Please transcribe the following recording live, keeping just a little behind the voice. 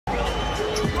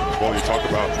Well, you talk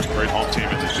about a great home team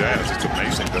in the Jazz. It's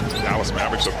amazing that the Dallas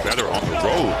Mavericks are better on the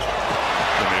road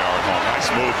than they are at home. Nice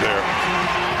move there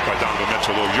by Donovan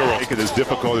Mitchell. A little Euro. Make it as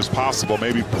difficult as possible.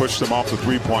 Maybe push them off the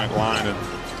three-point line and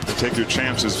take your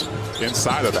chances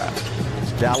inside of that.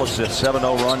 Dallas a 7-0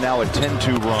 run, now a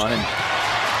 10-2 run, and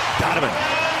Donovan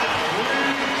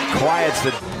quiets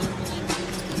the.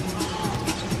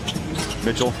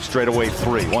 Mitchell straightaway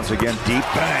three. Once again, deep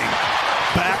bang.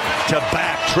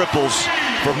 Back-to-back triples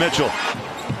for Mitchell.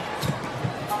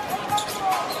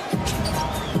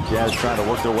 Jazz trying to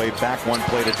work their way back one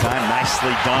play at a time. Nicely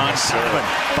done. Donovan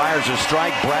fires a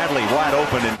strike. Bradley wide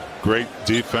open. And great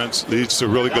defense leads to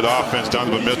really good offense.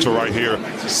 Donovan Mitchell right here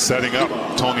setting up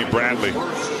Tony Bradley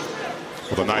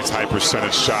with a nice high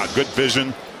percentage shot. Good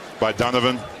vision by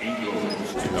Donovan.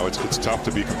 You know, it's tough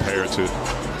to be compared to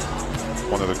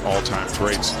one of the all-time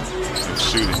greats in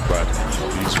shooting, but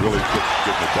he's really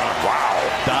getting it done. Wow.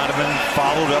 Donovan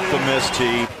followed up the missed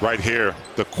tee. Right here,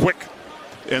 the quick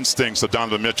instincts of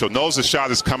Donovan Mitchell. Knows the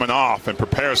shot is coming off and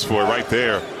prepares for it right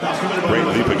there. Great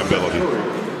leaping ability.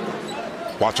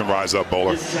 Watch him rise up,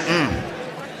 Bowler.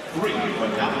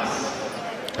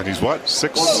 And he's what?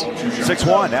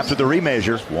 6'1" after the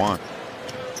remeasure. 1.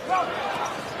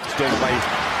 Stayed by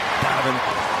Donovan.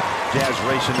 Jazz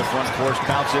race in the front course.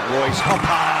 Bounce it. Royce up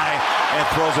high and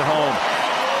throws it home.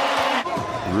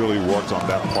 Really worked on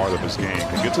that part of his game.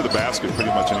 Can get to the basket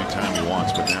pretty much any time he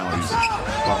wants, but now he's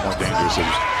a lot more dangerous.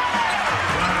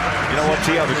 You know what,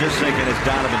 T? I was just thinking it's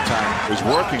Donovan time. He's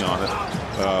working on it,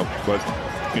 but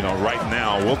you know, right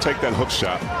now we'll take that hook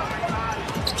shot.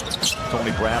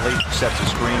 Tony Bradley sets a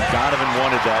screen. Donovan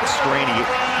wanted that screen.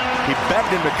 He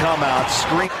begged him to come out.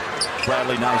 Screen.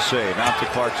 Bradley, nice save. Out to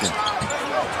Clarkson.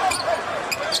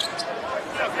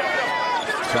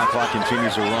 Shot clock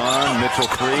continues to run.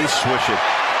 Mitchell three. Swish it.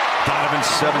 Donovan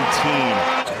 17.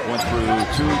 Went through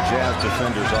 2 Jazz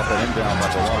defenders off that inbound by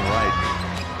the long right.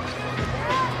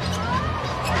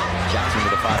 Jackson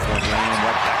with a 5-point game.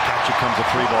 Right back at you comes a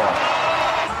 3-ball.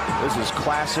 This is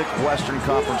classic Western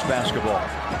Conference basketball.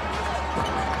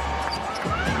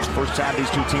 First time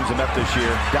these two teams have met this year.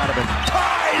 Donovan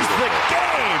ties the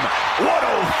game.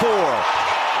 104.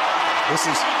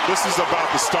 This is about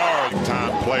the star.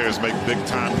 Big-time players make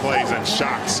big-time plays and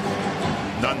shots.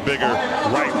 None bigger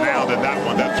right now than that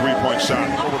one, that three-point shot.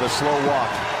 With a slow walk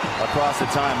across the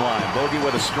timeline. Bogey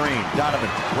with a screen. Donovan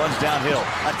runs downhill,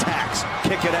 attacks,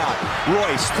 kick it out.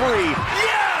 Royce, three.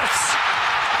 Yeah!